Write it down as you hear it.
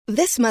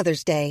This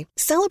Mother's Day,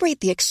 celebrate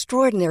the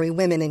extraordinary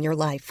women in your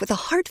life with a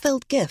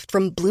heartfelt gift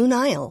from Blue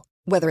Nile.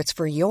 Whether it's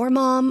for your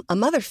mom, a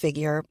mother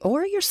figure,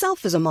 or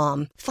yourself as a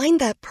mom, find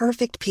that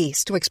perfect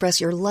piece to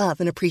express your love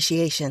and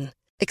appreciation.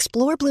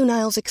 Explore Blue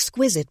Nile's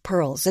exquisite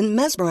pearls and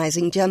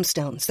mesmerizing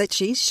gemstones that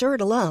she's sure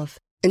to love.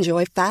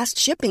 Enjoy fast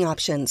shipping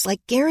options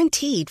like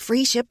guaranteed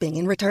free shipping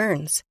and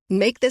returns.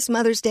 Make this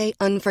Mother's Day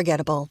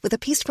unforgettable with a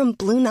piece from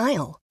Blue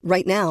Nile.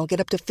 Right now, get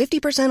up to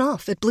 50%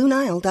 off at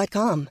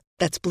BlueNile.com.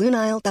 That's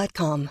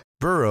BlueNile.com.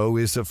 Burrow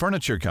is a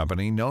furniture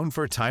company known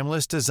for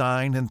timeless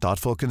design and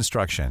thoughtful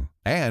construction,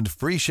 and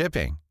free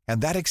shipping,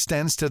 and that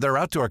extends to their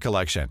outdoor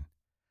collection.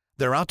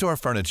 Their outdoor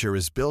furniture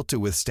is built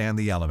to withstand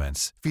the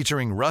elements,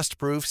 featuring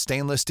rust-proof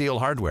stainless steel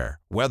hardware,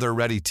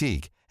 weather-ready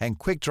teak, and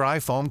quick-dry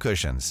foam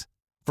cushions.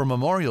 For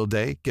Memorial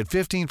Day, get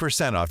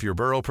 15% off your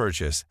Burrow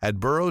purchase at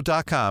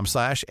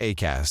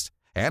burrow.com/ACAST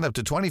and up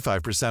to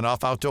 25%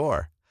 off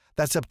outdoor.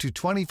 That's up to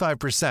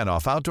 25%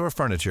 off outdoor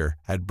furniture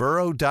at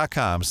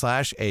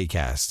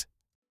burrow.com/ACAST.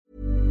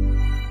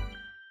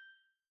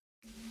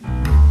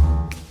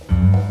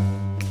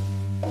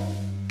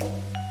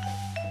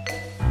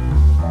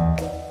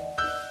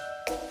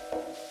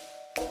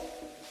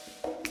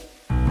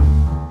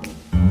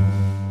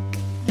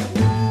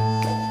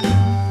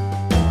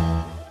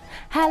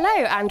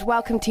 Hello and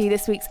welcome to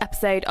this week's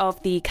episode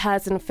of the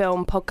Curzon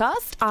Film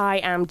Podcast. I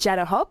am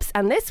Jenna Hobbs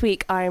and this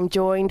week I am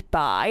joined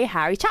by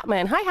Harry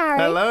Chapman. Hi Harry.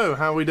 Hello,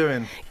 how are we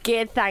doing?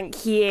 Good,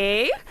 thank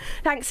you.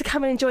 Thanks for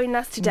coming and joining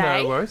us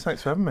today. No worries,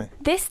 thanks for having me.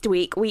 This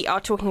week we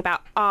are talking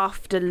about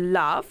After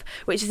Love,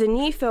 which is a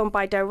new film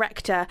by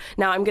director.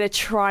 Now I'm going to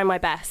try my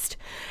best.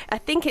 I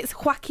think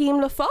it's Joaquin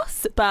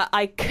Lafosse, but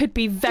I could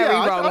be very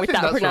wrong with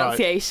that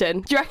pronunciation.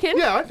 Right. Do you reckon?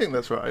 Yeah, I think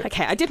that's right.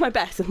 Okay, I did my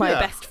best with my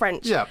best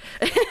French. Yeah.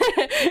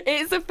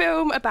 It's a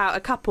film about a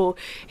couple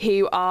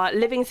who are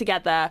living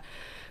together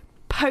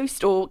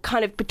post or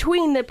kind of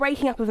between the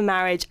breaking up of a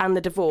marriage and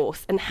the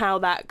divorce, and how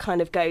that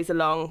kind of goes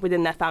along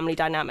within their family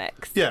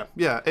dynamics. Yeah.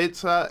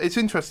 It's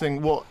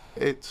interesting what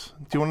it's...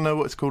 Do you want to know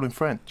what it's called in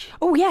French?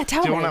 Oh, yeah,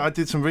 tell me. I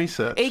did some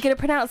research. Are you going to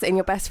pronounce it in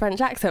your best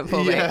French accent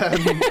for me? Yeah,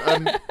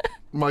 and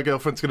my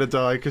girlfriend's going to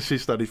die because she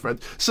studied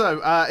French.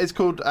 So, it's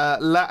called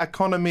La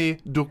Économie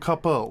du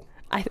Couple.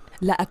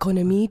 La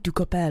économie du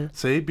couple.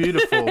 See,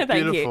 beautiful,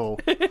 beautiful,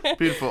 you.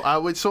 beautiful.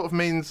 Which sort of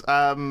means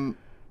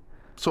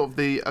sort of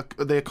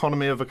the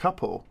economy of a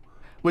couple,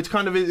 which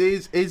kind of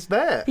is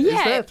there. Yeah.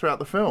 Is there throughout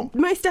the film.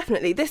 Most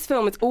definitely. This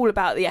film is all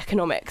about the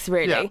economics,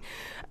 really.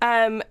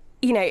 Yeah.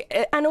 You know,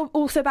 and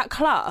also about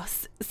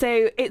class.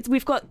 So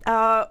we've got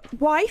our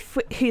wife,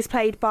 who's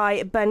played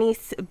by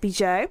Bernice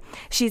Bijot.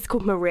 She's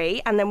called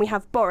Marie. And then we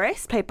have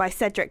Boris, played by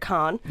Cedric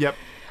Kahn. Yep.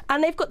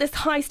 And they've got this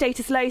high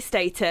status, low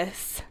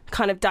status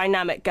kind of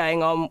dynamic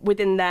going on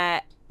within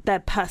their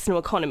personal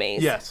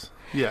economies. Yes,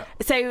 yeah.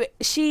 So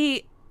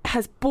she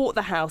has bought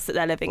the house that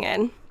they're living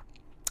in,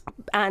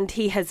 and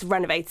he has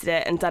renovated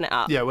it and done it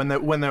up. Yeah, when they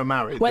were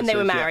married. When they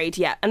were married,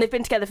 yeah. And they've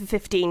been together for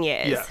 15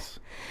 years. Yes.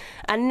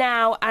 And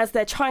now, as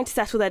they're trying to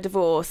settle their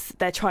divorce,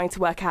 they're trying to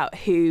work out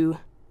who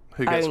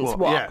gets owns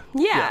what.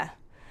 Yeah. And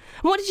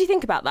what did you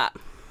think about that?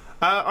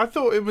 I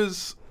thought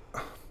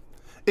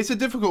it's a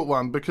difficult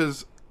one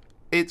because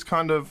it's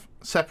kind of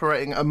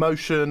separating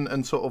emotion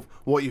and sort of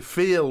what you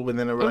feel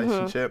within a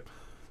relationship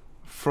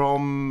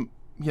from,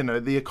 you know,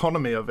 the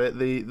economy of it,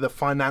 the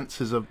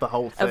finances of the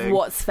whole thing. Of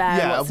what's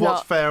fair and what's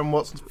what's fair and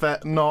what's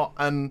not,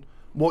 and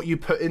what you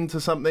put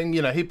into something.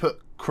 You know, he put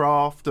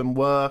craft and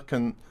work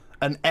and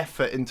an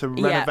effort into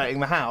renovating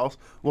the house,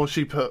 while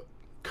she put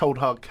cold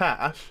hard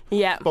cash.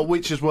 Yeah. But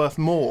which is worth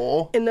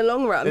more in the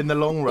long run?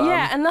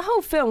 Yeah, and the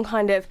whole film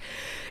kind of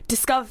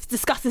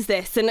discusses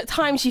this, and at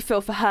times you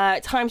feel for her,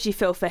 at times you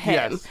feel for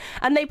him. Yes.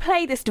 And they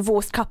play this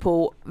divorced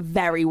couple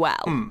very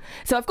well.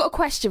 So I've got a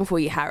question for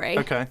you, Harry.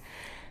 Okay.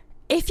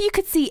 If you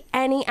could see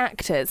any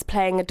actors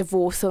playing a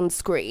divorce on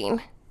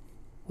screen,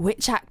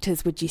 which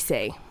actors would you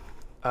see?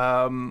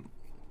 Okay,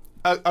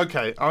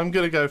 I'm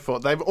going to go for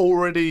it. They've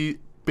already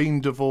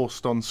been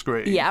divorced on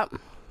screen. Yeah.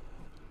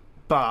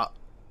 But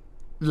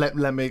let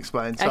me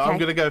explain. So Okay. I'm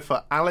going to go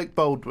for Alec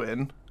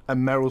Baldwin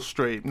and Meryl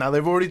Streep. Now,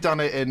 they've already done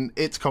it in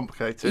It's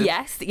Complicated.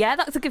 Yes. Yeah,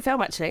 that's a good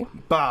film, actually.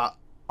 But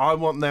I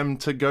want them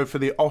to go for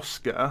the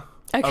Oscar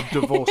of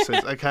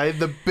divorces, okay?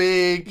 The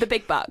big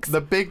bucks. The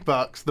big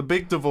bucks, the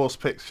big divorce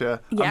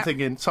picture. Yeah. I'm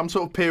thinking some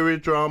sort of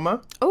period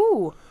drama.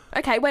 Ooh.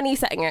 Okay, when are you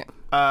setting it?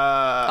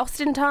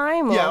 Austin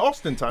time? Or? Yeah,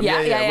 Austin time.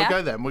 Yeah. We'll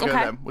go then. We'll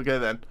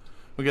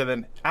go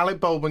then. Alec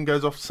Baldwin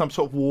goes off to some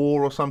sort of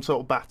war or some sort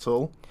of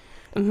battle,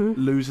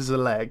 loses a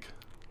leg.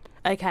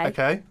 Okay.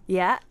 Okay?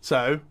 Yeah.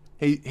 So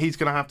he's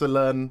going to have to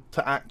learn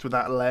to act with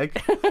that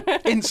leg.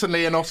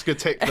 Instantly an Oscar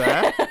tick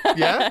there.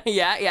 Yeah?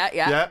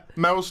 Yeah.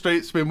 Meryl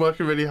Streep's been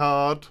working really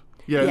hard,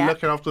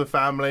 looking after the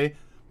family,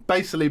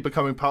 basically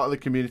becoming part of the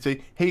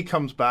community. He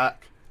comes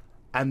back,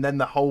 and then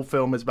the whole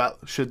film is about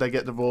should they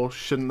get divorced,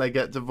 shouldn't they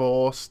get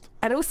divorced.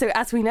 And also,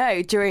 as we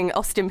know, during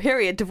Austin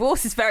period,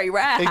 divorce is very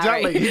rare,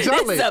 Exactly. Harry.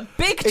 It's a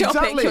big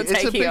topic you're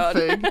taking on.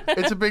 It's a big thing.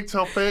 It's a big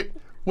topic.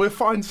 We'll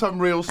find some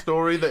real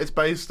story that it's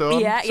based on.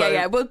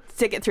 Yeah. We'll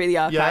dig it through the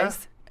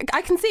archives.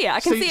 I can see it.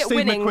 I can see it Steve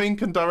winning. McQueen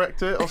can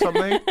direct it or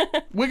something.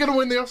 We're going to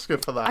win the Oscar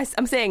for that.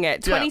 I'm seeing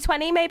it.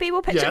 2020 maybe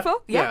we'll pitch it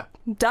for? Yeah.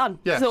 Done.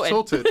 Yeah,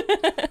 sorted.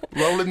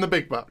 Rolling the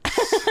big bucks.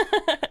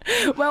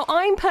 Well,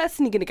 I'm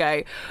personally going to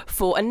go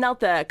for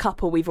another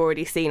couple we've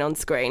already seen on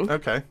screen.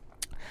 Okay.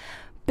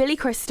 Billy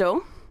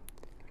Crystal,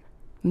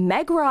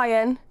 Meg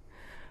Ryan,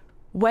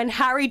 When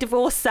Harry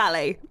Divorced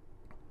Sally.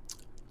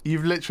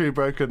 You've literally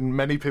broken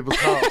many people's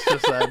hearts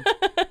just then.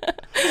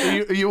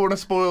 You want to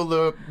spoil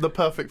the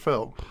perfect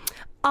film?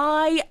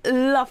 I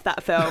love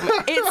that film.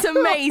 It's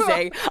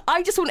amazing.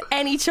 I just want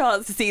any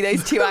chance to see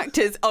those two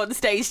actors on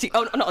stage,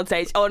 not on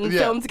stage, on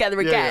film together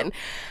again. Yeah.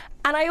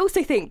 And I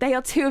also think they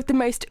are two of the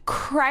most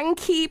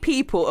cranky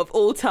people of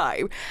all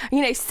time.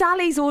 You know,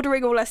 Sally's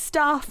ordering all her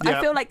stuff. Yeah.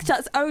 I feel like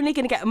that's only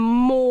going to get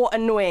more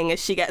annoying as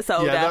she gets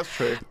older. Yeah, that's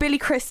true. Billy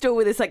Crystal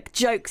with his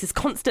jokes, his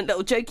constant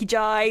little jokey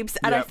jibes.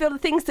 And I feel the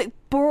things that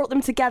brought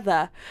them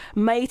together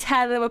may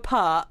tear them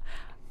apart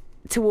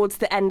towards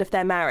the end of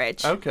their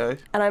marriage. Okay.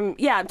 And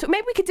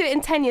maybe we could do it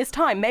in 10 years'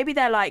 time. Maybe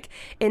they're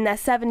in their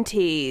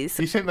 70s.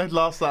 You think they'd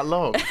last that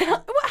long? What,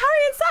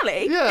 Harry and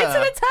Sally? Yeah. It's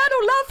an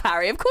eternal love,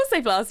 Harry. Of course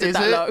they've lasted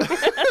long.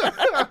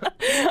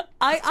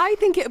 I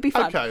think it would be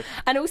fun. Okay.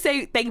 And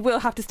also, they will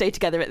have to stay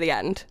together at the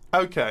end.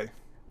 Okay.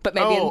 But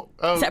maybe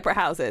in separate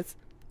houses.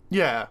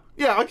 Yeah.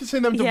 Yeah, I can see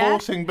them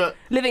divorcing, but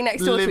living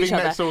next door to each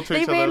other.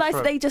 They realise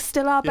they just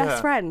still are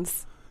best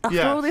friends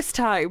after all this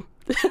time.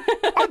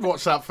 I'd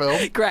watch that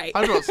film. Great.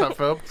 I'd watch that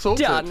film.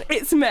 Sorted. Done.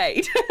 It's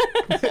made.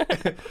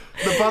 The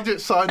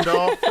budget's signed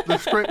off. The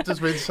script has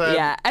been sent.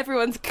 Yeah,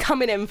 everyone's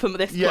coming in from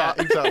this plot.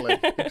 Yeah,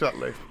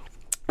 exactly.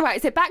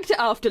 Right, so back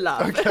to After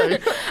Love. Okay.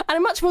 And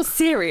a much more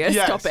serious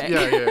topic.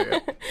 Yeah.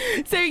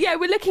 So,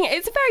 we're looking at...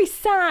 It's a very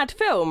sad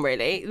film,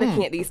 really,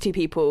 looking at these two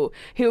people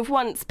who have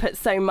once put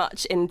so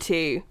much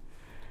into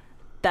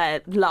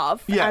their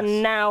love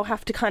and now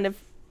have to kind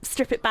of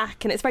strip it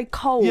back, and it's very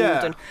cold.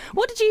 Yeah. And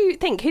what did you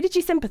think? Who did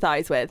you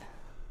sympathise with?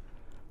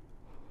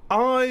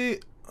 I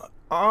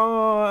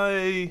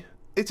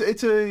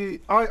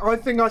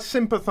think I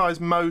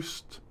sympathise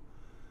most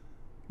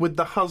with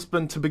the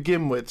husband to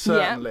begin with,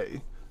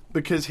 certainly,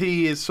 because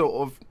he is sort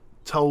of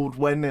told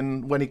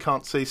when he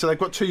can't see. So they've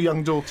got two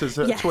young daughters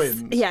that are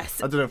twins.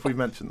 Yes. I don't know if we've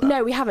mentioned that.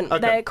 No, we haven't.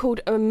 Okay. They're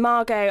called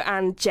Margot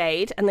and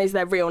Jade, and those are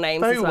their real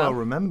names Very as well. well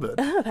remembered.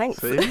 Oh,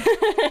 thanks. See?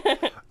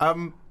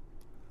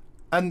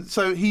 And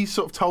so he's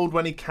sort of told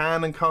when he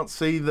can and can't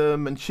see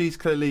them, and she's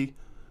clearly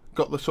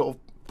got the sort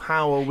of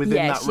power within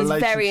that relationship. Yeah,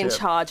 she's very in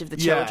charge of the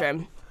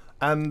children.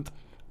 And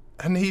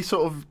he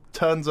sort of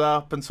turns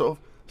up and sort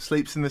of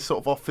sleeps in this sort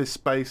of office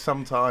space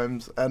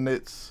sometimes, and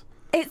it's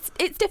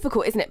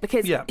difficult, isn't it?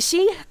 Because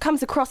she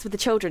comes across with the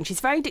children. She's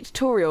very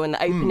dictatorial in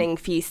the opening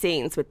few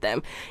scenes with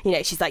them. You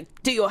know, she's like,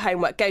 do your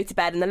homework, go to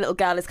bed. And the little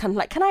girl is kind of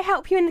like, can I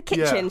help you in the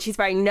kitchen? She's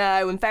very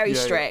no and very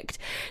strict.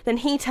 Then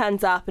he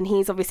turns up and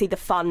he's obviously the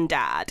fun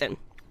dad, and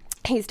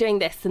he's doing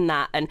this and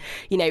that and,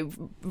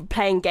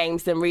 playing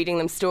games and reading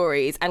them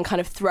stories and kind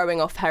of throwing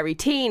off her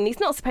routine. He's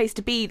not supposed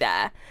to be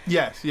there.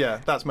 Yes,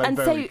 that's made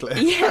very clear.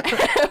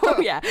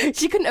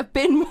 She couldn't have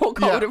been more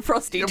cold and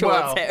frosty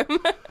towards him.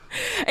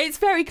 It's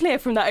very clear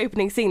from that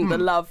opening scene that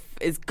the love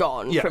is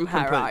gone from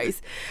her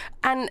eyes.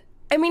 And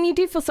I mean,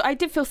 I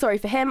did feel sorry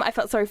for him. I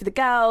felt sorry for the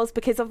girls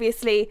because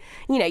obviously,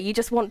 you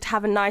just want to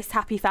have a nice,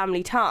 happy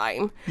family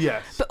time.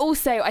 Yes. But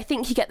also, I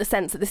think you get the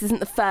sense that this isn't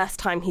the first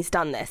time he's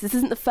done this. This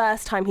isn't the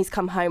first time he's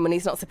come home when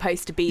he's not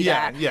supposed to be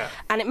there. Yeah.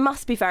 And it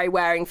must be very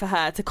wearing for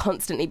her to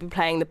constantly be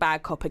playing the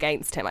bad cop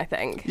against him, I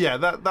think. Yeah,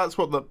 that's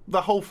what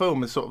the whole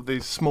film is, sort of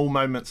these small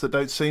moments that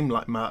don't seem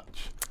like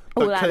much.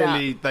 But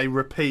clearly they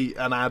repeat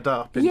and add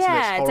up into this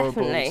horrible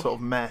sort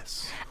of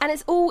mess. And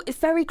it's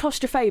very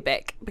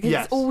claustrophobic because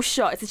it's all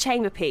shot. It's a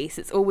chamber piece.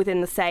 It's all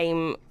within the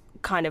same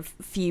kind of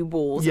few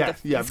walls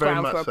of this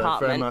ground floor apartment.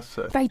 Very much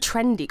so. Very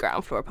trendy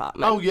ground floor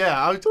apartment. Oh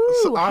yeah, I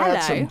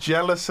had some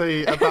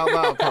jealousy about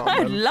that apartment.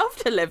 I'd love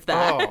to live there.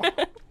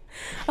 Oh.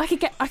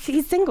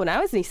 He's single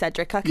now, isn't he,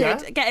 Cedric? I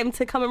could get him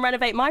to come and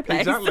renovate my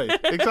place.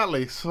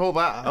 Exactly. Sort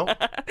that out.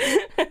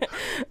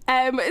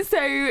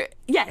 So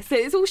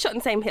it's all shot in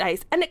the same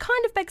place. And it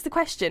kind of begs the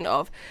question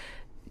of,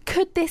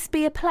 could this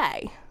be a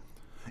play?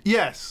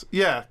 Yes,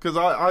 yeah, because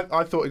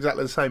I thought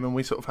exactly the same, and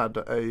we sort of had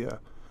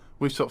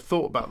we sort of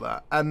thought about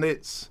that. And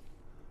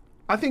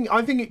I think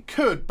it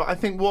could, but I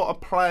think what a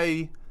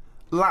play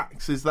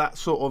lacks is that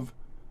sort of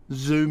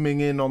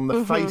zooming in on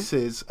the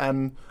faces,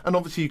 and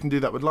obviously you can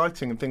do that with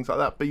lighting and things like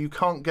that, but you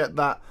can't get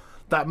that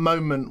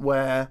moment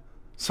where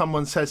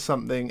someone says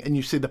something and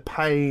you see the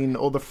pain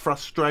or the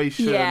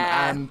frustration,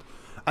 and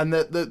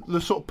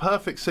the sort of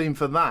perfect scene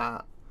for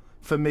that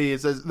for me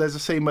is there's a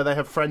scene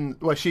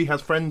where she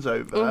has friends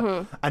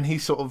over, and he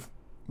sort of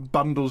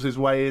bundles his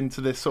way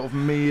into this sort of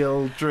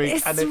meal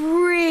drink. It's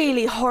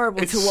really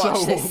horrible to watch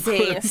so this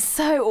scene. awkward. It's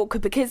so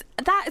awkward because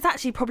that is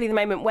actually probably the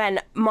moment when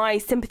my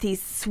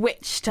sympathies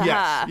switched to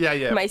her.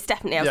 Yeah. Most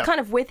definitely. I was kind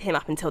of with him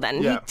up until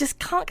then. Yeah. He just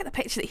can't get the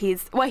picture that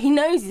he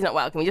knows he's not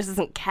welcome. He just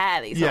doesn't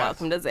care that he's not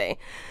welcome, does he?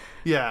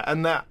 Yeah,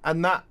 and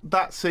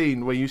that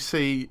scene where you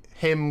see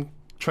him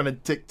trying to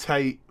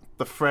dictate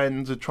the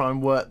friends and try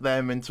and work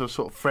them into a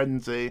sort of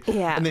frenzy.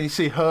 Yeah. And then you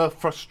see her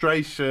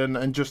frustration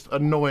and just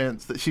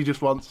annoyance that she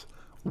just wants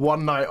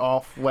one night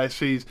off where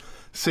she's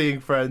seeing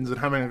friends and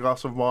having a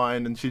glass of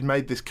wine, and she's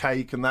made this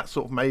cake, and that's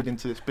sort of made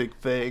into this big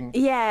thing.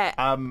 Yeah.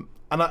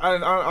 And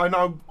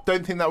I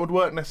don't think that would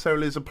work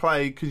necessarily as a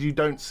play, because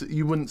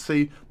you wouldn't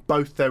see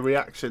both their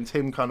reactions,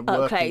 him kind of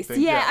working close. things.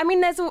 Yeah, I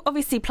mean, there's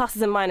obviously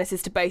pluses and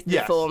minuses to both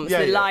the forms,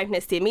 the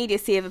liveness, the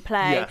immediacy of a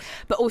play,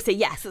 but also,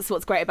 yes, that's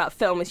what's great about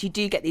film, is you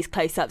do get these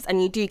close-ups,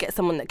 and you do get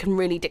someone that can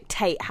really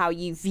dictate how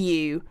you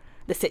view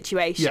the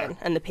situation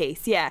and the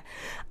piece.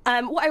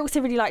 What I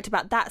also really liked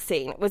about that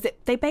scene was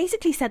that they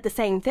basically said the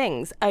same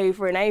things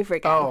over and over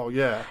again. Oh,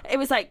 yeah. It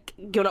was like,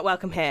 you're not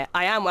welcome here.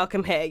 I am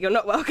welcome here. You're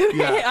not welcome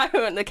here. I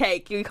want the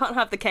cake. You can't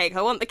have the cake.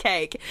 I want the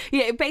cake.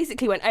 It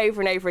basically went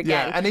over and over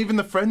again. Yeah, and even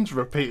the friends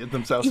repeated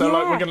themselves. They're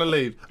like, we're going to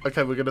leave.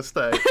 Okay, we're going to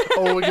stay.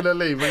 Or we're going to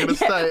leave. We're going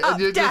to stay.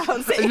 And you're just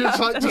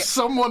like, just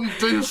someone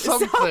do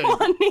something.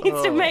 Someone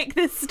needs to make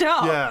this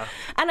stop. Yeah.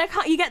 And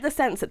you get the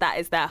sense that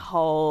is their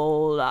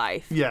whole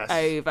life. Yes.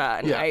 Over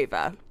and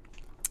over.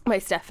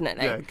 Most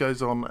definitely. Yeah, it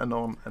goes on and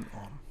on and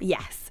on.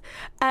 Yes.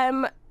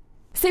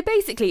 So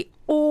basically,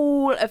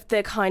 all of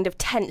the kind of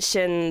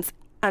tensions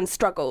and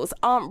struggles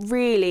aren't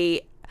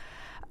really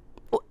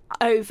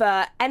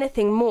over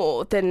anything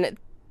more than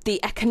the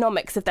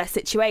economics of their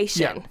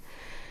situation. Yeah.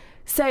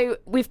 So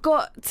we've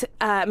got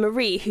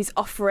Marie, who's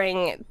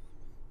offering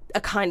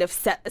a kind of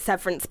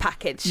severance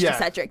package to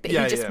Cedric that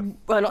he just...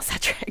 Well, not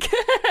Cedric.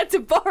 to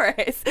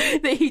Boris,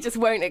 that he just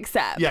won't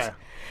accept. Yeah.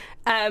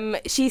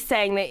 She's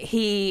saying that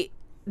he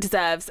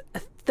deserves a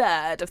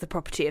third of the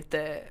property of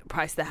the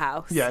price of the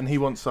house. Yeah, and he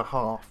wants a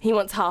half. He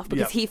wants half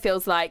because he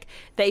feels like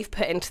they've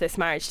put into this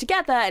marriage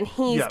together, and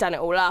he's done it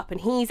all up, and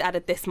he's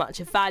added this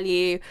much of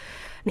value,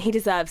 and he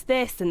deserves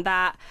this and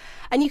that.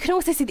 And you can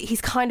also see that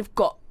he's kind of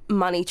got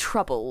money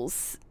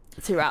troubles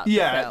throughout the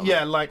film.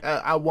 Yeah, like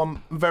at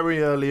one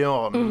very early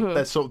on,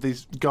 there's sort of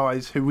these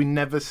guys who we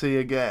never see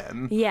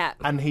again. Yeah.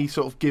 And he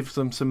sort of gives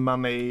them some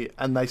money,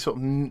 and they sort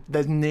of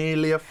there's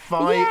nearly a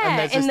fight, and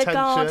there's this in the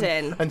tension.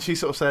 garden. And she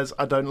sort of says,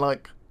 "I don't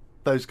like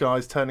those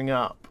guys turning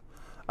up,"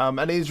 and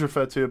it is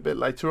referred to a bit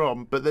later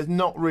on. But there's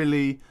not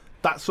really.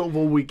 That's sort of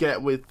all we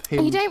get with him.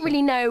 And you don't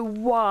really know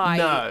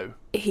why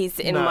he's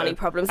in money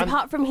problems, and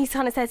apart from he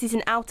kind of says he's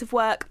an out of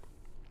work.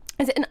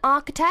 Is it an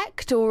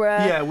architect or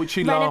a which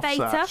she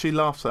renovator? laughs at. She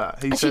laughs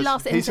at.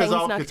 He says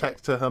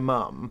architect to her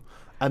mum,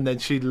 and then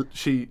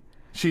she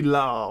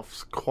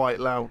laughs quite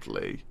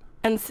loudly.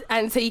 And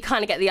so you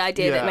kind of get the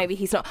idea that maybe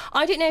he's not.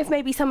 I don't know if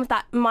maybe some of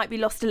that might be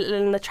lost a little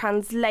in the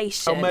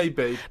translation. Oh,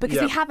 maybe. Because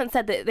we haven't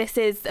said that this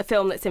is a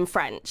film that's in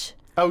French.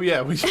 Oh,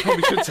 yeah, we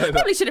probably should say that.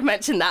 Probably should have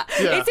mentioned that.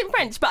 Yeah. It's in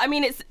French, but I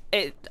mean,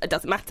 it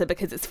doesn't matter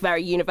because it's a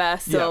very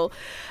universal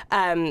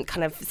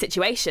kind of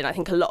situation. I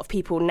think a lot of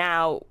people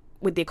now,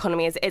 with the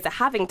economy as it is, are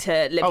having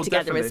to live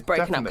together as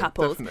broken up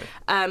couples.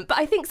 But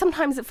I think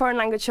sometimes foreign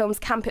language films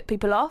can put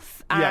people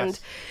off, and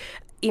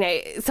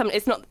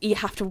it's not you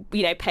have to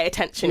pay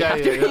attention, you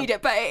have to read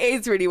it, but it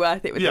is really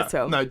worth it with this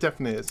film. No, it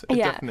definitely is. It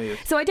definitely is.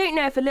 So I don't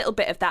know if a little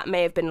bit of that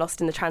may have been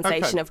lost in the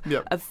translation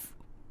of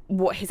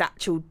what his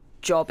actual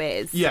job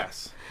is.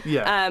 Yes.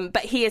 Yeah.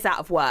 But he is out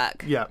of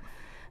work. Yeah.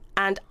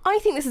 And I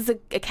think this is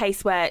a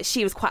case where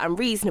she was quite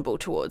unreasonable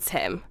towards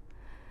him.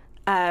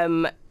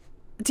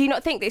 Do you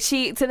not think that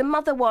so the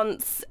mother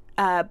wants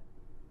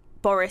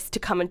Boris to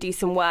come and do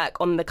some work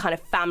on the kind of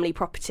family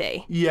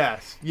property?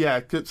 Yes,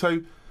 yeah.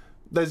 So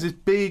there's this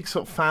big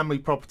sort of family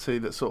property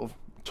that's sort of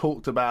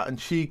talked about, and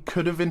she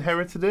could have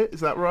inherited it, is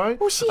that right?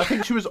 Well, I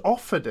think she was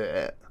offered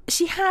it.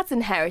 She has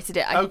inherited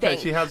it, I think.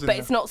 She has. But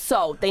it's not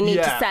sold. They need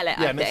to sell it, I think.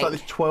 Yeah, and it's like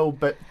this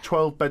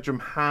 12-bedroom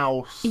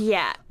house.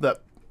 Yeah.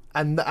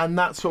 And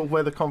that's sort of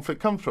where the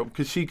conflict comes from,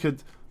 because she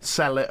could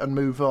sell it and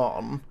move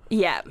on.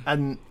 Yeah.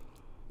 And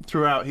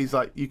throughout, he's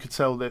like, you could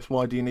sell this,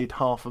 why do you need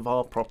half of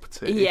our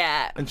property?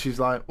 Yeah. And she's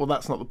like, well,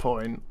 that's not the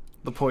point.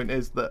 The point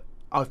is that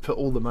I've put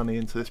all the money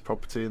into this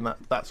property, and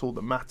that's all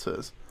that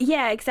matters.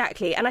 Yeah,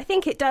 exactly. And I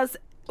think it does,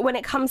 when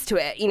it comes to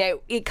it,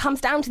 it comes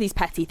down to these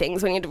petty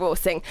things when you're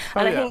divorcing.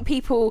 And I think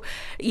people,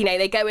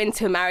 they go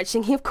into a marriage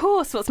thinking, of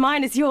course, what's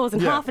mine is yours,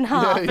 and half and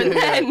half. And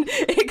then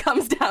it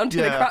comes down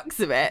to the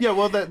crux of it. Yeah,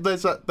 well,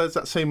 there's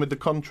that scene with the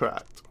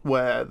contract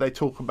where they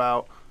talk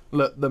about,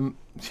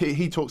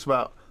 he talks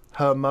about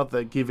her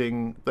mother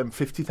giving them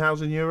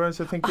 50,000 euros,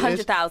 I think it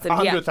is. 100,000,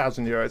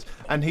 100,000 euros.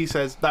 And he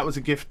says, that was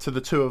a gift to the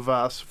two of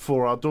us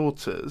for our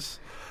daughters.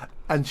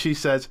 And she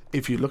says,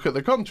 if you look at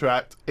the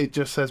contract, it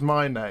just says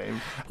my name.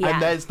 Yeah.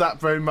 And there's that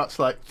very much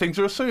like, things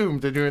are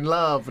assumed and you're in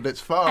love and it's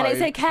fine. And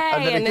it's okay.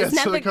 And then it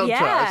gets to the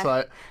contract, it's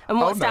like, and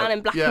what's down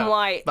in black and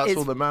white that's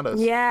all that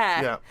matters.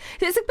 Yeah.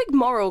 So it's a big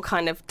moral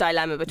kind of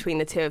dilemma between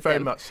the two of them.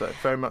 Very much so,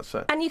 very much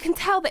so. And you can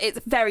tell that it's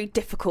very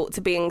difficult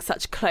to be in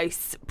such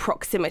close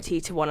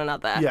proximity to one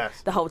another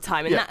the whole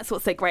time. And that's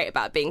what's so great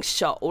about being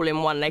shot all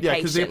in one location. Yeah,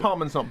 because the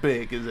apartment's not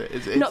big, is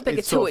it? Not big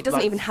at all. It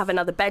doesn't even have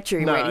another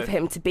bedroom really for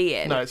him to be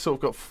in. No, it's sort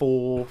of got 4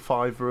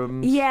 4-5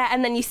 rooms. Yeah,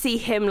 and then you see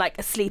him like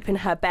asleep in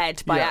her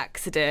bed by Yeah.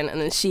 accident, and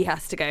then she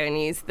has to go and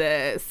use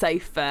the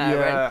sofa.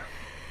 Yeah. And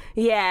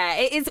yeah,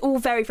 it is all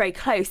very, very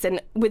close.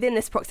 And within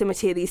this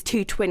proximity are these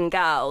two twin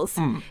girls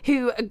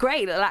who are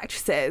great little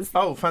actresses.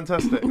 Oh,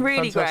 fantastic.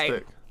 Really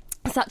fantastic.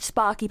 great. Such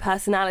sparky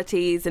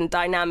personalities and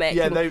dynamic.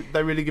 Yeah, and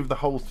they really give the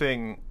whole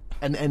thing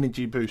an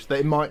energy boost.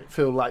 They might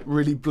feel like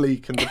really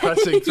bleak and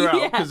depressing throughout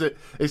Yeah. because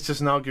it's just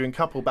an arguing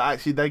couple, but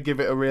actually they give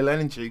it a real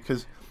energy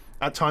because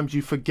at times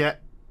you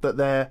forget that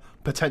they're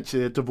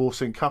potentially a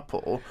divorcing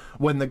couple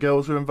when the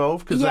girls are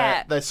involved because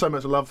Yeah. there's so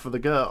much love for the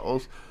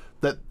girls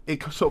that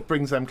it sort of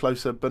brings them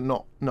closer, but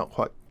not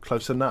quite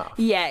close enough.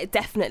 Yeah,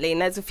 definitely.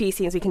 And there's a few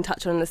scenes we can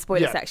touch on in the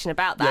spoiler Yeah. section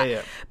about that.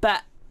 Yeah.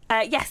 But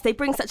yes, they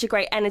bring such a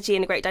great energy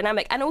and a great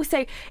dynamic. And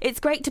also, it's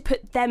great to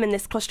put them in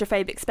this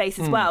claustrophobic space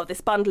as well,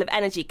 this bundle of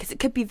energy, because it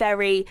could be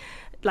very,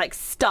 like,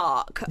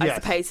 stark, I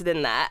Yes. suppose,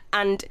 within there.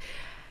 And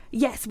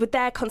yes, with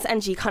their constant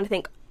energy, you kind of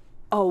think,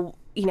 oh,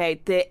 you know,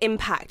 the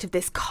impact of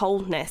this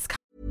coldness.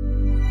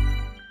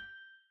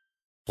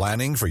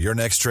 Planning for your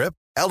next trip?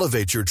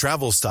 Elevate your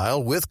travel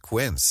style with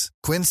Quince.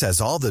 Quince has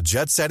all the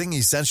jet-setting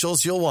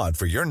essentials you'll want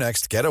for your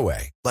next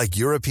getaway, like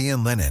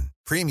European linen,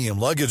 premium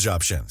luggage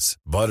options,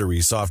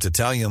 buttery soft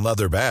Italian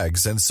leather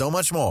bags, and so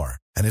much more.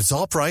 And it's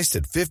all priced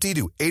at 50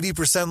 to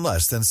 80%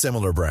 less than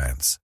similar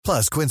brands.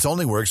 Plus, Quince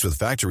only works with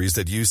factories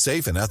that use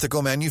safe and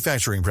ethical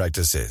manufacturing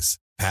practices.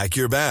 Pack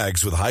your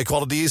bags with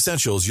high-quality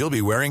essentials you'll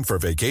be wearing for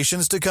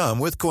vacations to come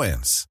with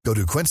Quince. Go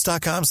to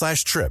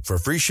quince.com/trip for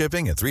free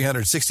shipping and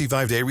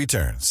 365-day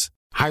returns.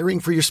 Hiring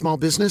for your small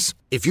business?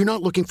 If you're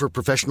not looking for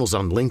professionals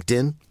on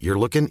LinkedIn, you're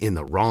looking in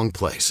the wrong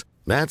place.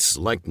 That's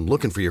like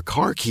looking for your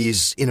car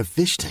keys in a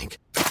fish tank.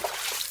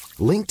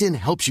 LinkedIn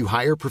helps you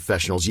hire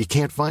professionals you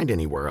can't find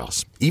anywhere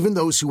else, even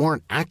those who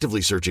aren't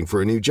actively searching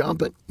for a new job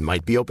but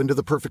might be open to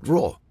the perfect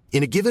role.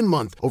 In a given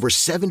month, over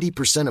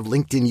 70% of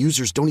LinkedIn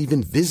users don't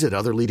even visit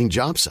other leading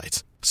job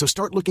sites. So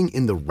start looking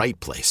in the right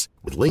place.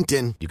 With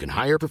LinkedIn, you can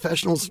hire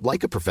professionals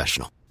like a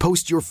professional.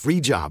 Post your free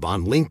job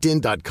on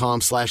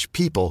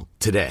linkedin.com/people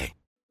today.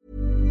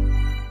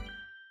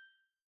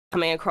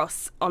 Coming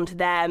across onto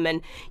them,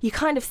 and you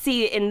kind of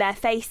see it in their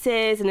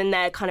faces and in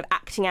their kind of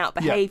acting out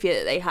behaviour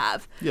that they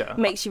have. Yeah.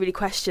 Makes you really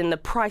question the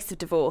price of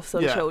divorce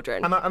on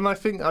children. And I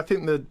think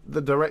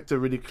the director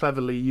really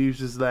cleverly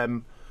uses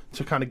them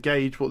to kind of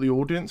gauge what the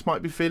audience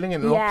might be feeling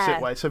in an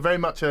opposite way. So very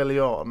much early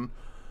on,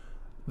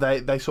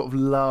 they sort of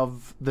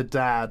love the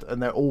dad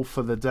and they're all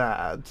for the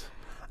dad,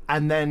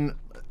 and then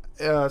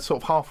sort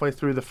of halfway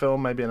through the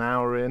film, maybe an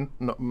hour in,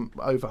 not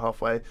over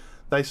halfway,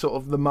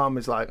 the mum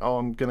is like, oh,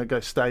 I'm going to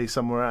go stay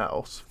somewhere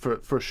else for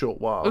a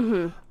short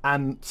while.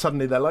 And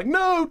suddenly they're like,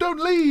 no, don't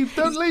leave.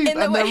 In the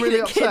And they're way really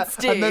that kids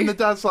upset. do. And then the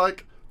dad's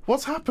like,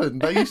 what's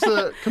happened? They used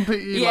to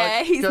completely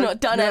he's not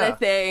done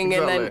anything.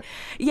 Exactly. And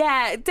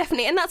then,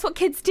 definitely. And that's what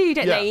kids do,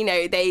 don't they? You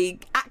know, they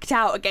act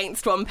out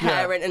against one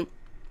parent. And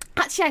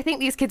actually, I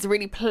think these kids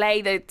really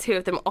play the two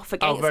of them off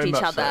against very each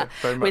much other.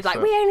 so, very much With like,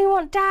 so. we only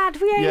want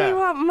dad, we only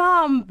want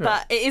mum. Yeah.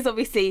 But it is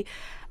obviously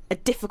a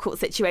difficult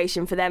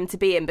situation for them to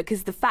be in,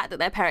 because the fact that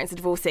their parents are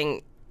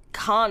divorcing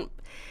can't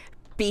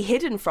be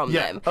hidden from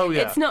them. Oh,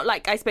 yeah. It's not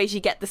like, I suppose, you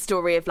get the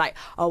story of like,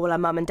 oh, well, our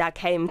mum and dad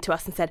came to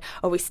us and said,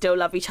 oh, we still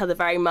love each other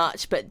very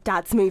much, but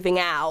dad's moving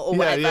out or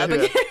whatever.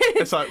 Yeah.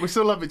 It's like, we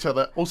still love each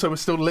other, also we're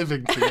still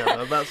living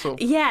together. That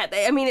sort of... Yeah,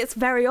 I mean, it's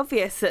very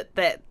obvious that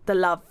the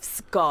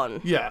love's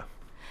gone. Yeah.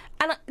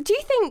 And do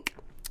you think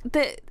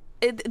that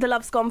the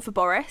love's gone for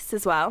Boris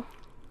as well?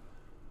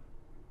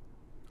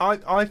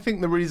 I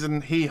think the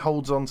reason he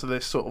holds on to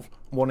this sort of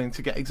wanting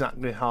to get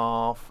exactly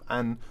half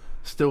and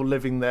still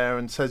living there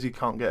and says he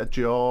can't get a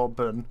job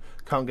and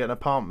can't get an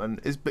apartment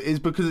is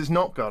because it's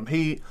not gone.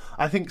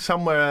 I think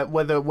somewhere,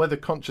 whether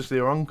consciously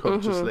or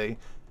unconsciously,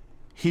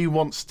 he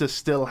wants to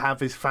still have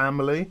his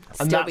family,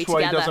 and Still be that's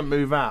why he together. doesn't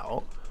move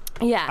out.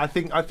 Yeah. I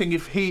think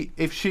if he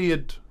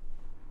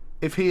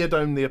had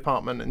owned the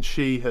apartment and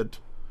she had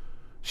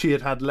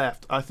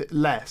left,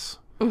 less,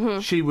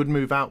 she would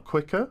move out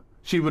quicker.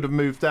 She would have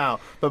moved out,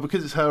 but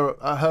because it's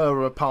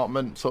her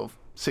apartment, sort of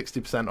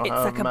 60% on It's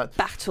her. like a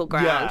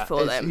battleground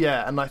for them.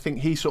 Yeah, and I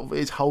think he sort of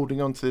is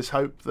holding on to this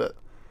hope that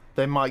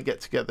they might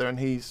get together, and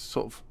he's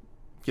sort of,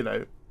 you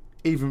know,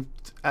 even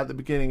at the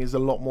beginning is a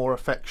lot more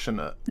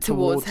affectionate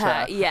Towards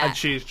her, yeah. and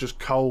she's just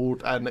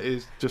cold and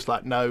is just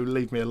like, no,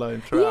 leave me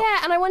alone throughout. Yeah,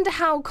 and I wonder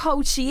how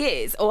cold she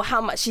is, or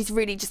how much she's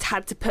really just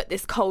had to put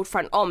this cold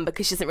front on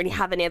because she doesn't really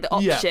have any other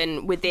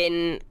option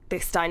within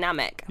this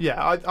dynamic.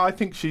 Yeah, I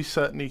think she's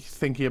certainly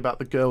thinking about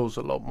the girls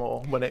a lot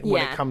more when it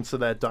comes to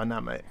their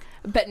dynamic.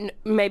 But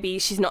maybe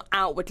she's not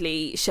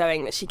outwardly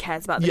showing that she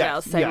cares about the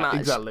girls so much.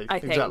 Exactly. I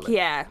think, exactly.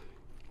 yeah.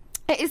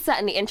 It is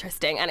certainly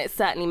interesting, and it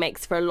certainly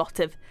makes for a lot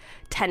of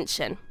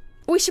tension.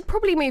 We should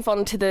probably move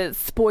on to the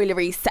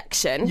spoilery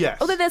section. Yes.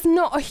 Although there's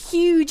not a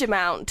huge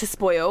amount to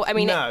spoil. I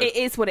mean, No. it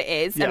is what it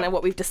is, and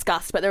what we've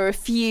discussed, but there are a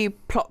few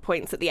plot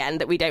points at the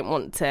end that we don't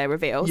want to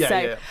reveal.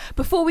 Yeah.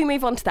 Before we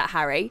move on to that,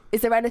 Harry,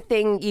 is there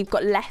anything you've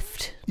got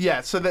left? Yeah,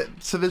 so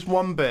there's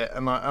one bit,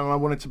 and I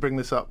wanted to bring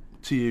this up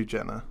to you,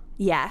 Jenna.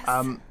 Yes.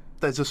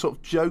 there's a sort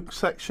of joke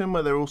section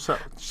where they're all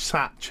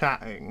sat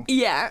chatting.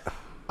 Yeah.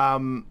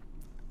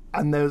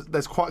 And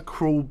there's quite a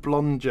cruel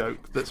blonde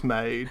joke that's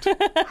made.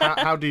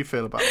 How do you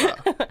feel about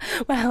that?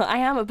 Well, I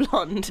am a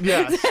blonde.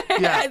 Yes,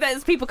 yeah.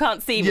 People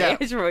can't see me, Yeah.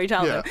 I should probably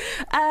tell them.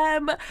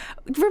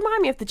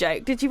 Remind me of the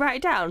joke. Did you write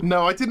it down?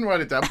 No, I didn't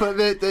write it down. But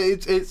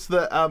it's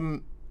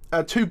that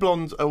two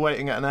blondes are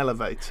waiting at an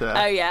elevator.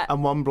 Oh, yeah.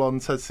 And one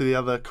blonde says to the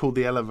other, "Call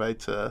the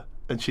elevator,"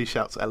 and she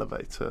shouts,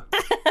 "Elevator."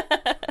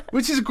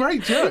 Which is a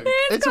great joke.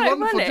 It's a quite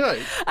wonderful funny. joke.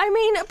 I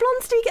mean,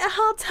 blondes do get a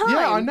hard time.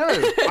 Yeah, I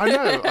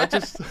know.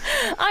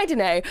 I don't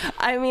know.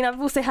 I mean,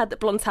 I've also heard that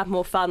blondes have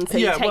more fun, so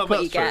you take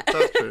what you get.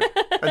 That's true.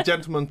 And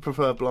gentlemen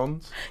prefer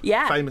blondes.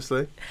 Yeah.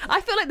 Famously.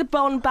 I feel like the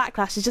blonde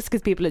backlash is just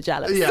because people are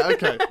jealous. Yeah,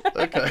 okay.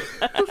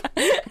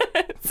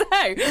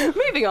 So,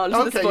 moving on to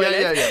the Okay,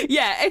 spoilers.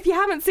 yeah. If you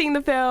haven't seen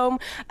the film,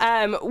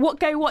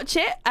 go watch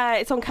it.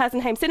 It's on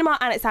Curzon Home Cinema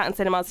and it's out in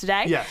cinemas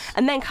today. Yes.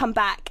 And then come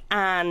back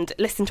and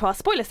listen to our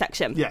spoiler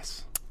section.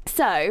 Yes.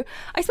 So,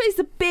 I suppose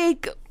the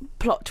big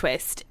plot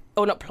twist,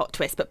 or not plot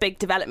twist, but big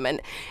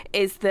development,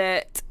 is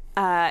that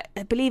I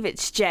believe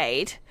it's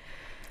Jade,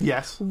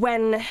 Yes.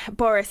 when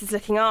Boris is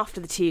looking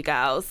after the two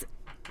girls,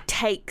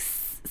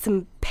 takes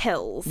some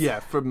pills. Yeah,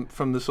 from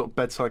the sort of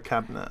bedside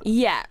cabinet.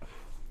 Yeah.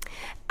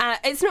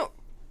 It's not...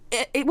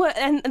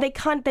 and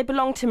they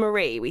belong to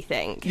Marie, we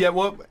think. Yeah,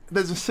 well,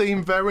 there's a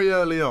scene very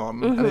early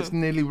on, and it's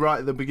nearly right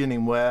at the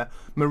beginning, where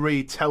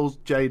Marie tells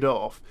Jade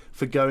off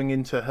for going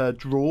into her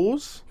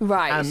drawers.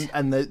 Right.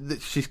 And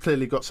she's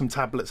clearly got some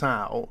tablets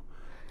out,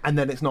 and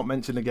then it's not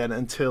mentioned again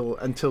until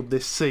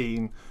this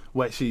scene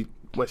where she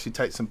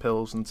takes some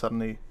pills and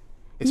suddenly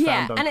is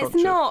found unconscious. And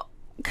it's not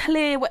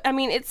clear.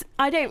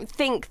 I don't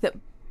think that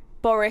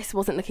Boris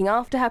wasn't looking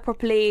after her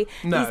properly.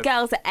 No. These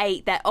girls at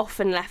 8, they're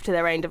often left to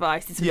their own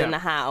devices within Yeah.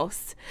 the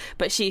house,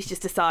 but she's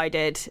just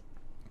decided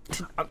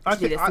to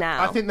do this I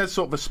now. think there's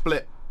sort of a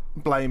split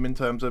blame in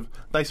terms of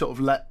they sort of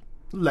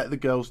let the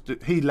girls do.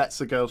 He lets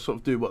the girls sort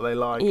of do what they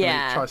like.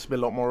 Yeah. And he tries to be a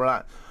lot more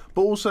relaxed.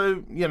 But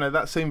also,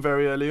 that scene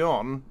very early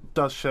on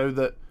does show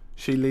that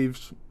she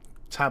leaves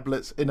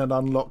tablets in an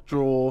unlocked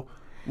drawer,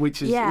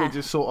 which is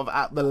sort of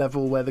at the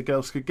level where the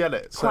girls could get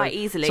it. Quite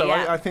easily, So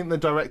yeah. I think the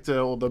director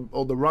or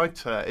the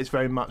writer is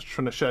very much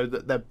trying to show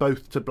that they're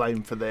both to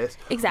blame for this.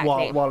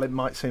 Exactly. While it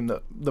might seem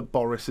that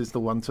Boris is the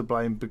one to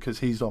blame because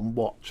he's on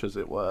watch, as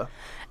it were.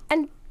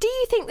 And do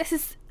you think this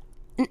is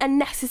a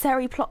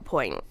necessary plot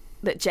point,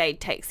 that Jade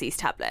takes these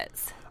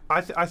tablets?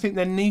 I think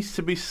there needs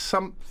to be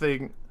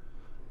something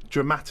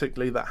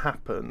dramatically that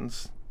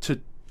happens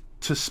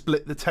to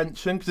split the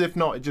tension, because if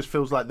not, it just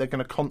feels like they're going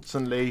to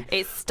constantly...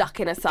 It's stuck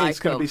in a cycle. It's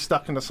going to be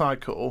stuck in a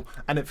cycle,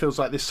 and it feels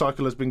like this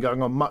cycle has been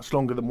going on much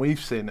longer than we've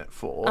seen it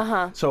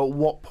for. So at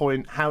what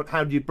point, how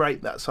do you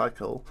break that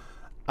cycle?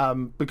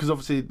 Because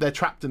obviously they're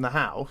trapped in the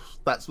house.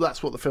 That's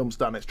what the film's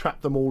done. It's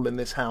trapped them all in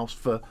this house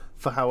for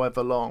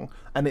however long,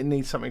 and it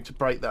needs something to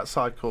break that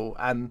cycle.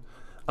 And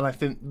I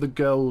think the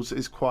girls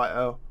is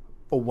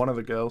one of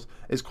the girls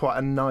is quite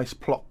a nice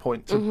plot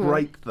point to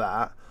break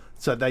that,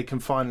 so they can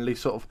finally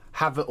sort of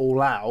have it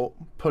all out,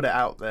 put it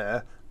out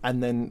there,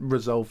 and then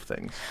resolve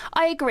things.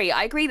 I agree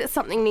that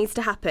something needs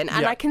to happen,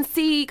 and Yeah. I can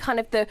see kind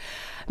of the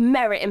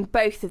merit in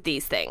both of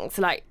these things,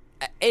 like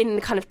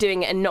in kind of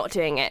doing it and not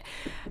doing it.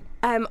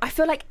 I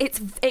feel like it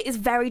is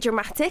very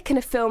dramatic in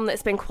a film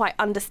that's been quite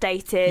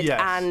understated Yes.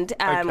 and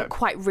Okay.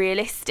 quite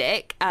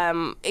realistic.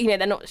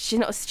 She's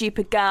not a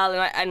stupid girl,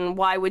 and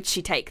why would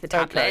she take the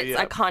tablets? yeah.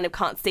 I kind of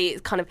can't see.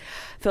 It's kind of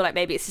feel like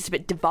maybe it's just a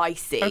bit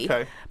divisive.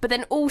 Okay. But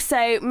then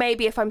also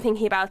maybe if I'm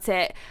thinking about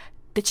it,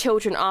 the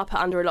children are put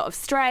under a lot of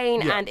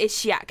strain, Yeah. and is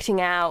she acting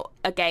out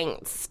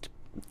against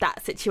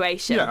that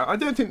situation? Yeah, I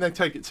don't think they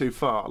take it too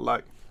far.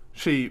 Like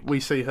we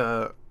see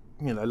her,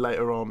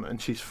 later on,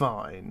 and she's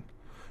fine.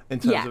 In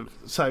terms Yeah. of,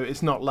 so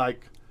it's not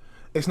like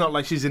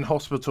she's in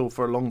hospital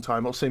for a long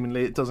time, or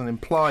seemingly it doesn't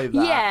imply that.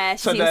 Yeah, she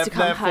so seems to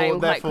come home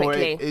quite therefore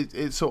quickly.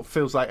 it sort of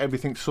feels like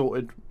everything's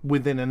sorted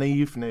within an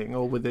evening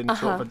or within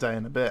sort of a day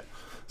and a bit.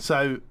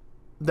 So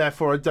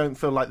therefore, I don't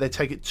feel like they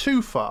take it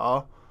too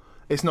far.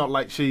 It's not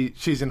like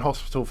she's in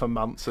hospital for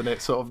months and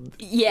it sort of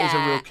is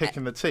a real kick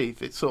in the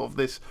teeth. It's sort of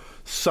this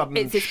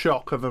sudden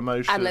shock of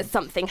emotion. And that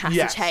something has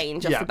Yes, to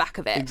change off yeah, the back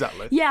of it.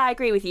 Exactly. Yeah, I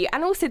agree with you.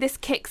 And also this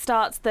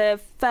kick-starts the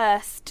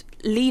first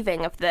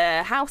leaving of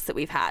the house that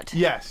we've had.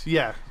 Yes,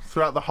 yeah.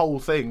 Throughout the whole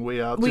thing,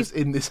 we are just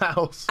in this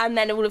house. And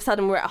then all of a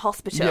sudden we're at a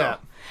hospital. Yeah.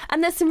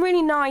 And there's some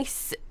really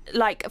nice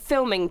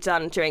filming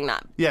done during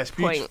that Yeah, it's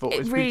point. beautiful. It's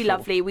It's really beautiful.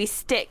 lovely. We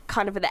stick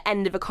kind of at the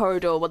end of a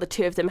corridor while the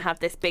two of them have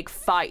this big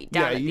fight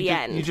down at the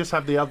end. You just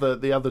have the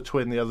other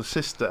twin, the other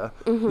sister,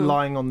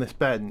 lying on this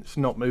bench,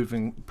 not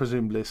moving,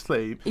 presumably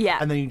asleep. Yeah.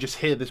 And then you just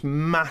hear this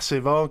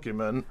massive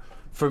argument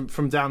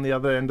from down the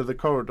other end of the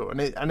corridor,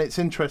 and it's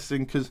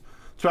interesting because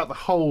throughout the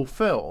whole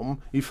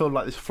film, you feel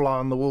like this fly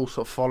on the wall,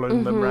 sort of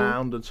following them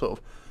round and sort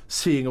of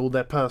seeing all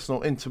their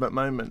personal, intimate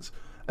moments.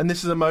 And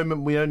this is a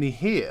moment we only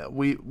hear.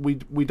 We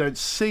don't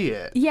see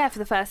it Yeah, for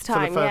the first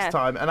time. for the first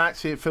time. And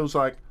actually, it feels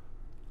like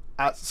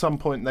at some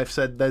point they've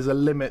said there's a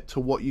limit to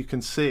what you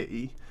can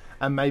see,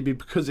 And maybe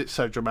because it's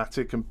so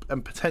dramatic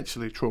and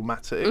potentially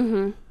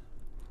traumatic,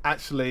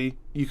 actually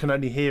you can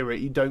only hear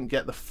it. You don't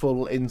get the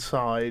full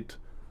inside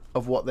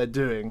of what they're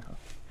doing.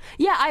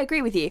 Yeah, I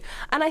agree with you.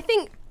 And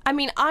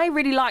I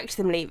really liked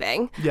them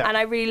leaving, and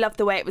I really loved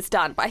the way it was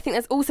done. But I think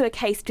there's also a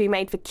case to be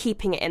made for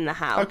keeping it in the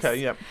house. Okay,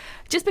 yeah.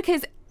 Just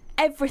because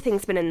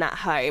everything's been in that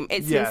home.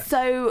 It's been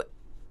so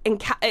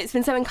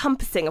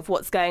encompassing of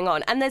what's going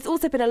on. And there's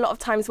also been a lot of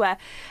times where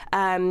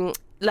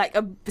like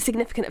a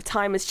significant of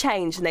time has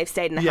changed and they've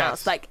stayed in the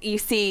house. Like you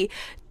see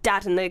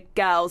Dad and the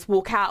girls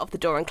walk out of the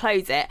door and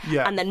close it,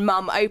 and then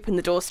Mum open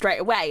the door straight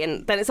away,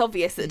 and then it's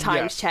obvious that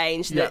time's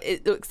changed, that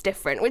it looks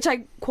different, which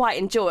I quite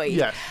enjoyed.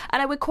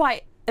 And I would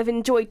quite have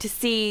enjoyed to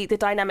see the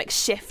dynamic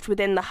shift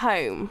within the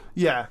home.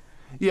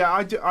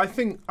 I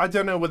think, I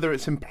don't know whether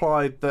it's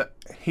implied that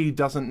he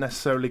doesn't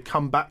necessarily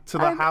come back to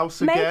the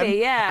house again. Maybe,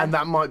 yeah. And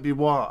that might be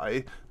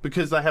why,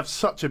 because they have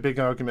such a big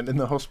argument in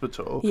the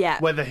hospital,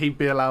 whether he'd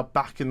be allowed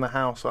back in the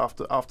house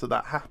after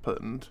that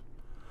happened.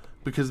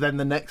 Because then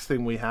the next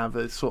thing we have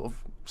is sort of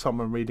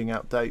someone reading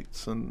out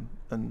dates and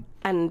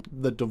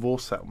the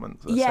divorce settlement,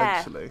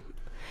 essentially.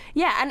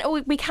 Yeah,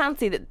 and we can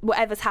see that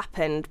whatever's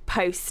happened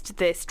post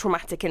this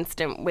traumatic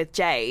incident with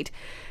Jade,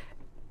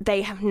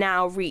 they have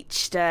now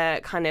reached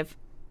a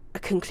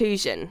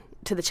conclusion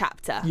to the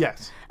chapter.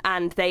 Yes.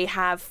 And they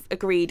have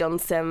agreed on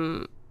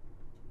some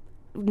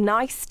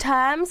nice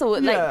terms, or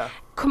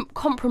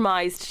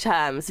compromised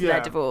terms for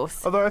their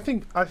divorce. Although I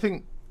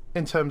think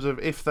in terms of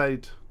if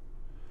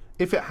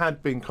it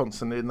had been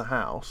constantly in the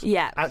house,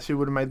 actually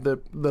would have made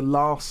the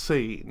last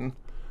scene,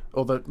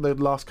 or the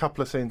last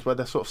couple of scenes where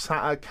they're sort of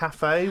sat at a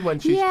cafe when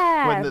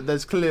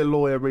there's clearly a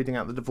lawyer reading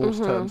out the divorce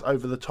terms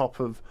over the top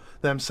of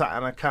them sat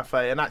in a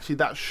cafe, and actually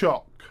that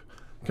shock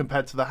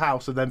compared to the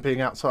house and then being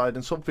outside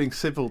and sort of being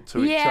civil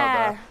to each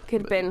other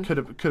could have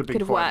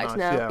been quite worked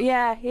nice. now.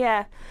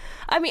 Yeah.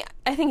 I mean,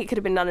 I think it could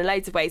have been done in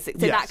loads of ways. So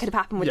that could have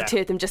happened with the two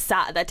of them just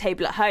sat at their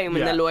table at home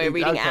and the lawyer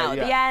reading it out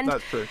at the end.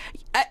 That's true.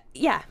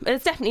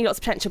 There's definitely lots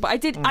of potential, but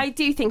I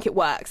do think it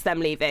works, them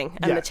leaving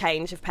and the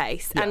change of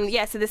pace. Yes.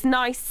 And so this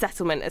nice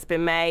settlement has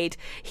been made.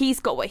 He's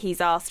got what he's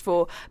asked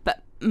for,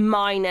 but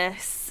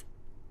minus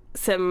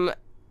some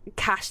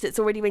cash that's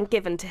already been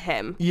given to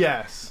him.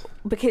 Yes.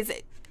 Because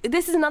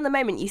this is another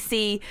moment you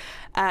see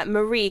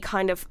Marie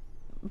kind of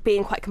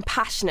being quite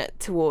compassionate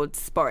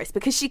towards Boris,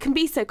 because she can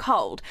be so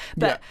cold,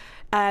 but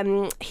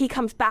he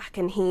comes back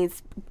and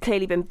he's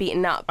clearly been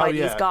beaten up by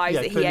these guys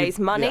that he owes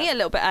money a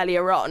little bit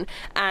earlier on,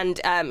 and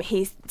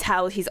he's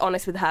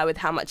honest with her with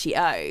how much he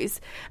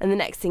owes, and the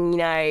next thing you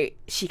know,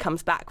 she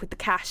comes back with the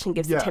cash and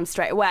gives it to him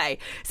straight away.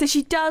 So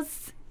she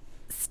does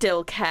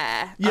still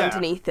care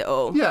underneath it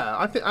all. Yeah,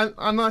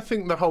 I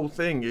think the whole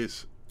thing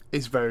is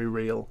very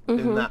real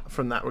in that,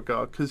 from that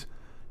regard, because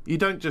you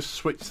don't just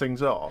switch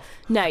things off.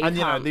 No, you can't.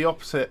 You know, the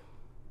opposite.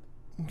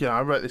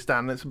 I wrote this down,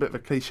 and it's a bit of a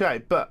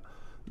cliche, but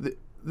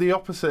the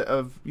opposite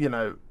of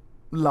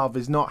love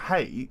is not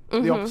hate.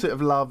 The opposite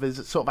of love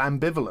is sort of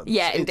ambivalence.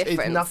 Yeah, indifference.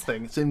 It's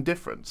nothing. It's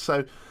indifference.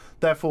 So,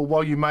 therefore,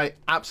 while you may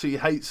absolutely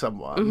hate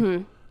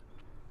someone,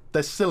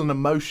 there's still an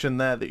emotion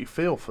there that you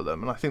feel for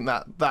them, and I think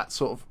that's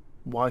sort of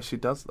why she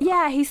does that.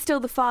 Yeah, he's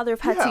still the father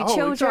of her two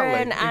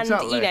children,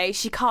 and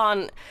she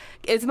can't,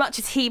 as much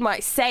as he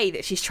might say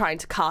that she's trying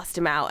to cast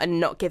him out and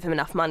not give him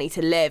enough money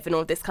to live and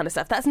all this kind of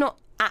stuff, that's not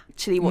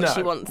actually what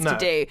she wants to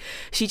do.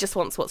 She just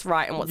wants what's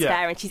right and what's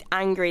fair, and she's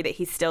angry that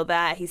he's still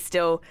there, he's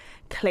still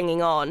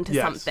clinging on to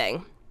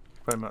something.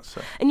 Very much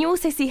so. And you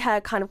also see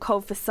her kind of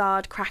cold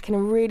facade crack in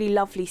a really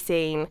lovely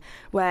scene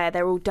where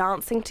they're all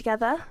dancing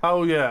together.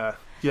 Oh yeah,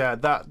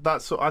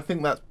 that's. I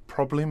think that's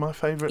probably my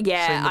favourite.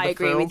 Yeah, scene I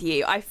agree with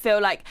you. I feel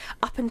like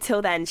up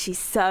until then she's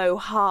so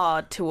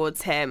hard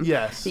towards him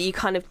that you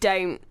kind of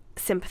don't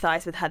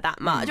sympathise with her that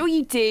much. Or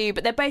you do,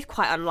 but they're both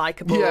quite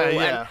unlikable.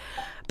 Yeah.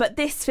 But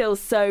this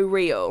feels so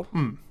real.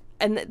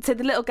 And so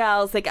the little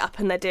girls, they get up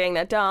and they're doing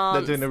their dance.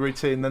 They're doing a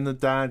routine, then the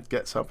dad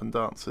gets up and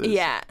dances.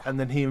 Yeah. And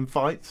then he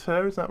invites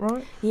her, is that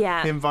right?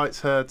 Yeah. He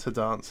invites her to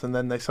dance, and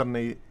then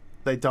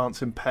they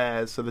dance in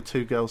pairs, so the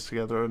two girls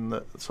together and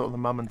the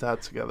mum and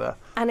dad together.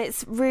 And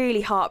it's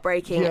really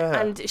heartbreaking. Yeah.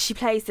 And she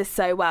plays this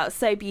so well. It's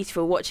so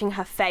beautiful, watching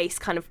her face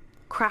kind of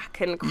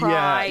crack and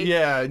cry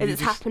as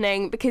it's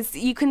happening, because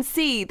you can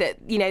see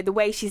that, the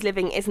way she's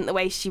living isn't the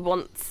way she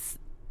wants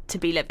to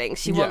be living.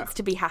 She wants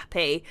to be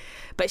happy,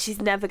 but she's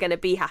never going to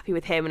be happy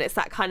with him, and it's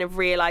that kind of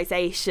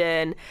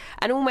realisation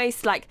and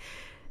almost like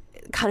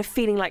kind of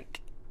feeling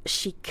like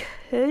she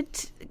could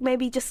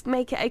maybe just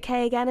make it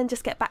okay again and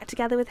just get back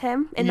together with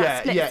him in that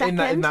split second.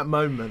 in that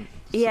moment.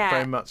 Yeah,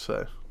 very much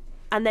so.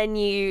 And then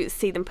you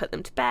see them put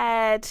them to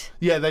bed.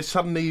 Yeah, they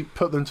suddenly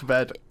put them to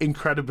bed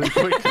incredibly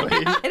quickly.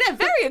 They're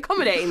very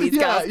accommodating, these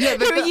girls, who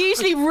are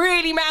usually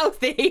really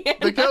mouthy.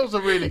 The girls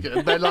are really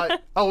good. They're like,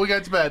 oh, we're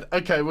going to bed.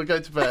 Okay, we're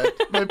going to bed.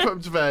 They put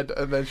them to bed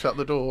and then shut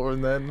the door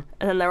and then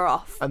they're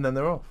off.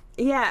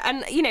 Yeah,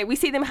 and, we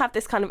see them have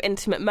this kind of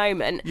intimate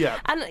moment. Yeah.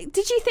 And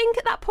did you think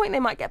at that point they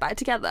might get back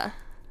together?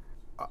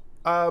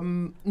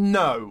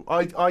 No,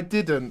 I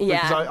didn't.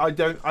 Yeah.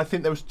 Because I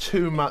think there was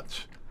too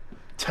much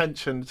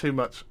tension, too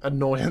much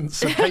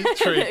annoyance and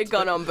hatred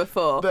gone on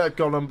before. that had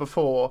gone on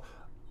before.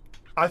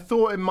 I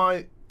thought it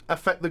might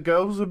affect the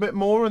girls a bit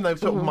more, and they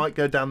sort of might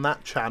go down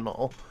that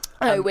channel.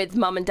 With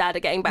mum and dad are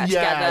getting back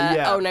Yeah, together.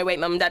 yeah. Oh no, wait,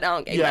 mum and dad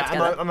aren't getting back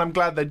together. And I'm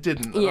glad they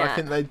didn't. And I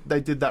think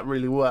they did that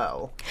really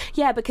well.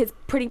 Yeah, because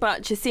pretty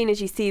much as soon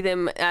as you see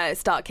them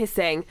start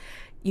kissing,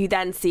 you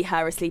then see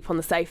her asleep on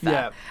the sofa.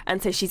 Yeah.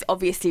 And so she's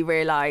obviously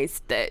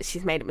realised that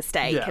she's made a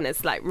mistake Yeah. and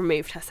has like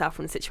removed herself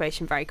from the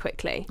situation very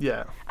quickly.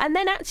 Yeah. And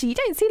then actually you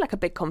don't see like a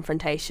big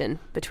confrontation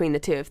between the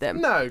two of them.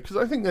 No, because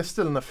I think there's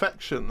still an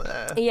affection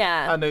there.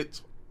 Yeah.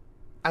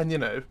 And you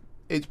know,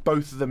 it's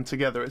both of them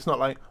together. It's not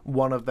like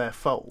one of their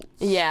faults.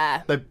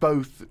 Yeah. They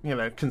both, you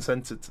know,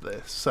 consented to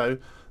this. So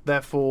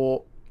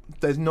therefore,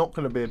 there's not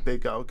going to be a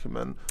big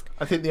argument.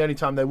 I think the only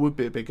time there would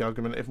be a big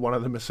argument if one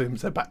of them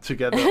assumes they're back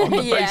together on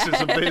the Yeah.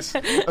 basis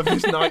of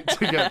this night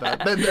together.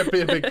 Then there'd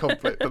be a big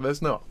conflict, but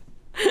there's not.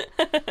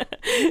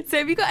 So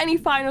have you got any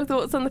final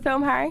thoughts on the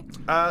film, Harry?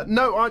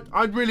 No,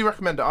 I'd really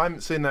recommend it. I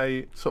haven't seen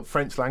a sort of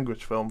French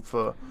language film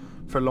for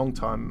a long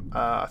time.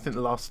 I think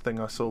the last thing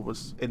I saw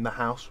was In the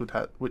House,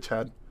 which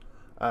had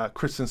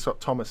Kristen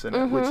Scott Thomas in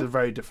it, which is a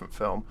very different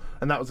film,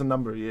 and that was a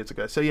number of years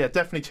ago. So yeah,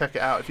 definitely check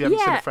it out if you haven't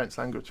seen a French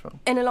language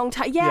film. In a long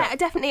time. Yeah,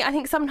 definitely. I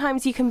think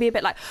sometimes you can be a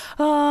bit like,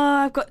 oh,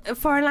 I've got a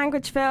foreign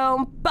language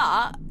film,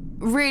 but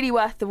really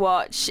worth the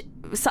watch.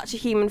 Such a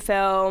human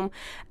film.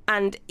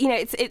 And, you know,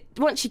 it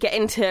once you get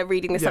into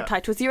reading the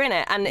subtitles, you're in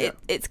it, and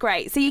it's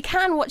great. So you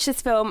can watch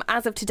this film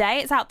as of today.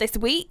 It's out this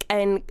week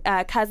in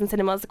Curzon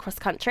cinemas across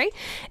the country.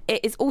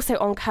 It is also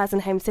on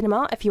Curzon Home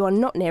Cinema if you are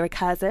not near a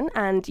Curzon,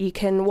 and you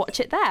can watch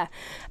it there.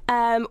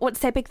 Want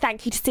to say a big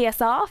thank you to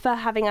CSR for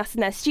having us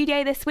in their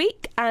studio this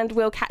week, and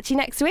we'll catch you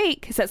next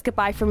week. So it's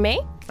goodbye from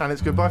me. And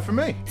it's goodbye from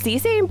me. See you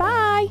soon.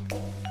 Bye.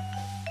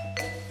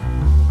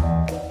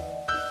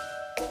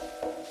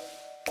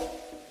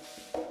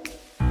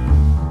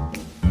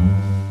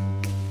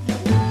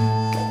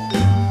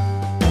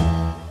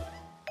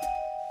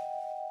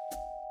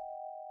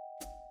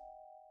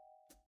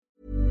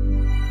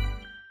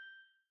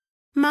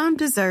 Mom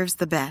deserves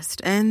the best,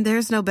 and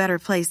there's no better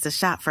place to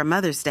shop for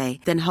Mother's Day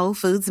than Whole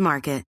Foods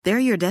Market. They're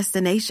your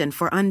destination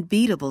for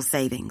unbeatable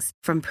savings,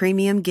 from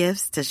premium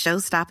gifts to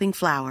show-stopping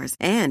flowers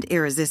and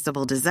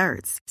irresistible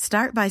desserts.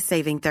 Start by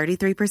saving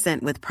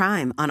 33% with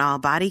Prime on all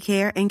body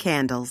care and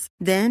candles.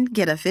 Then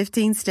get a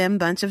 15-stem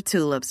bunch of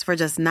tulips for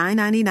just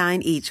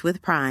 $9.99 each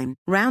with Prime.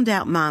 Round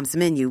out Mom's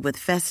menu with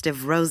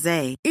festive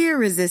rosé,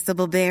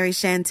 irresistible berry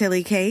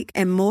chantilly cake,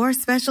 and more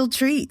special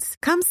treats.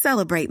 Come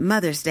celebrate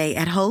Mother's Day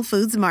at Whole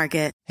Foods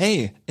Market.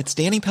 Hey, it's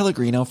Danny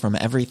Pellegrino from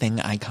Everything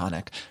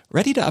Iconic.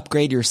 Ready to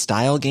upgrade your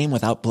style game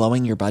without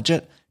blowing your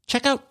budget?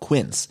 Check out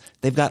Quince.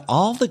 They've got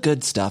all the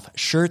good stuff,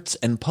 shirts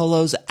and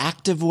polos,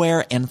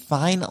 activewear, and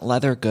fine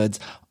leather goods,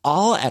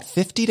 all at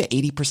 50 to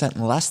 80%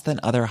 less than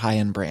other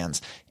high-end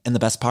brands. And the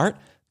best part?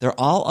 They're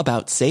all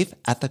about safe,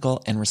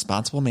 ethical, and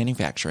responsible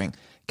manufacturing.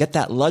 Get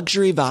that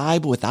luxury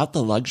vibe without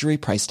the luxury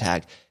price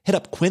tag. Hit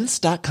up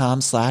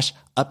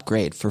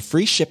quince.com/upgrade for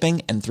free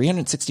shipping and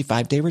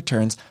 365-day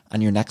returns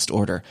on your next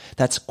order.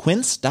 That's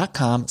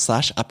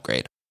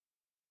quince.com/upgrade.